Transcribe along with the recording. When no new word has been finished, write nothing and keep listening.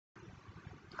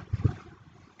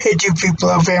Hey, two people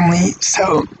of family.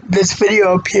 So this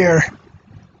video up here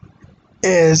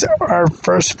is our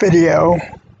first video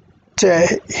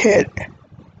to hit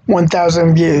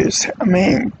 1,000 views. I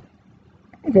mean,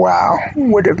 wow.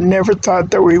 Would have never thought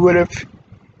that we would have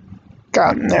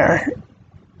gotten there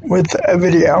with a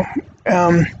video.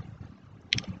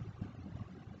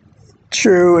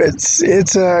 True,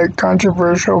 it's a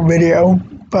controversial video,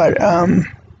 but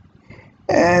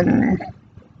and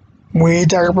we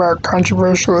talk about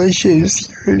controversial issues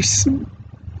here,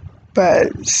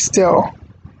 but still,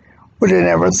 would have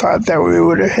never thought that we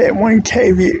would have hit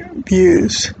 1K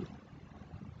views.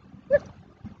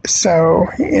 So,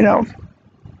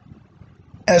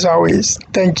 as always,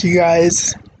 thank you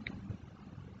guys.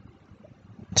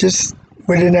 Just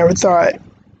would have never thought.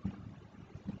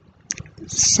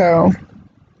 So,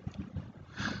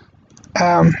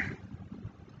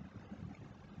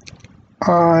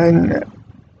 on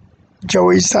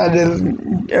Joey's side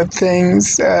of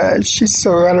things, she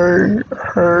still got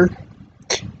her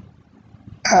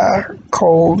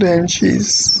cold, and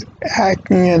she's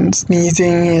hacking and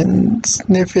sneezing and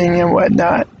sniffing and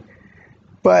whatnot.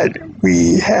 But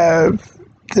we have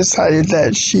decided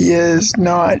that she is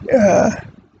not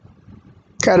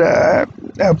got a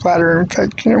bladder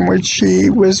infection, which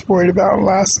she was worried about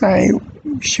last night.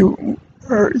 She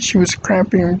was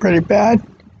cramping pretty bad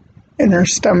in her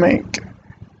stomach.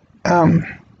 I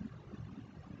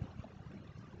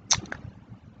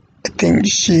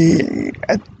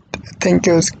think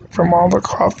it was from all the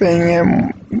coughing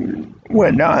and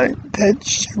whatnot that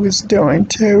she was doing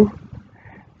too.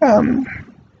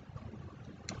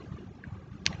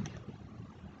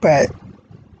 But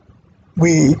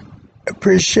we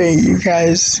appreciate you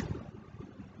guys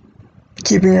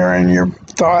keeping her in your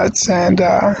thoughts, and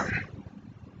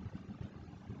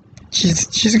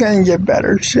she's gonna get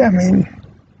better.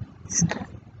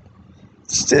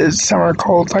 It's summer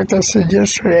cold, like I said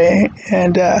yesterday,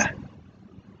 and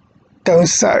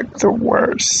those suck the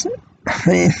worst. I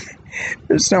mean,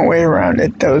 there's no way around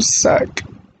it. Those suck.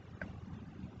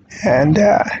 And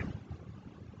it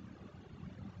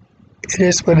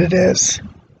is what it is.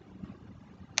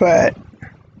 But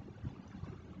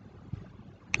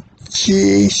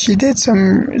she did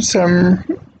some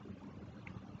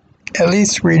at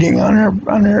least reading on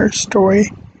her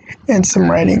story and some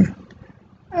writing.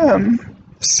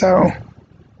 So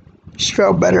she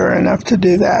felt better enough to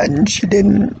do that, and she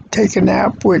didn't take a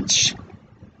nap, which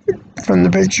from the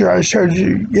picture I showed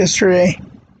you yesterday,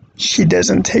 she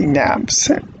doesn't take naps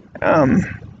in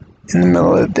the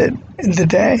middle of the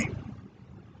day.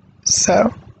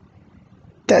 So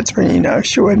that's when you know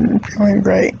she wasn't feeling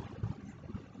great.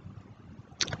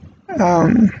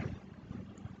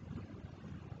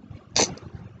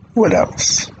 What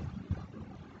else?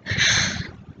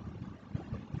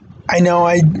 I know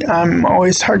I'm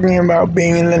always talking about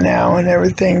being in the now and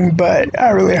everything, but I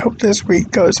really hope this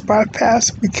week goes by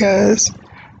fast, because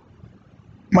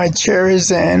my chair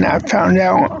is in. I found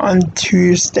out on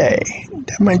Tuesday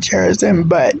that my chair is in,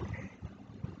 but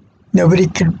nobody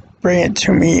could bring it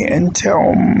to me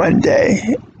until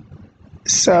Monday.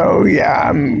 So yeah,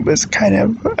 I was kind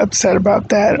of upset about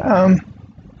that.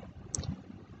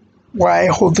 Why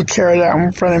hold the carrot out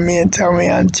in front of me and tell me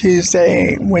on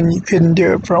Tuesday when you couldn't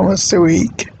do it for almost a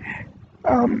week?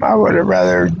 I would have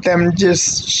rather them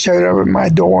just showed up at my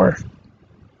door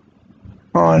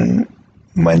on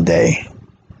Monday.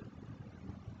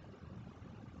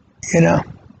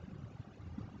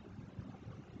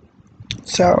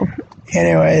 So,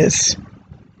 anyways,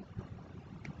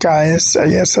 guys, I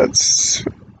guess that's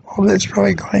all that's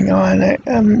really going on.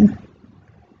 I'm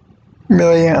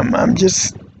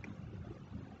just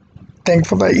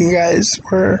thankful that you guys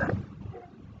were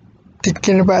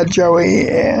thinking about Joey,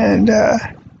 and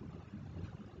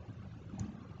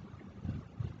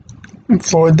I'm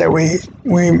floored that we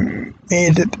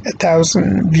made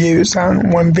 1,000 views on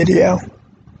one video.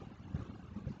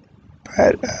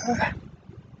 But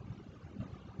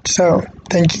so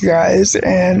thank you guys,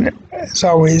 and as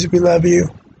always, we love you.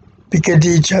 Be good to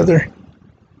each other,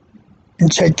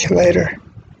 and check you later.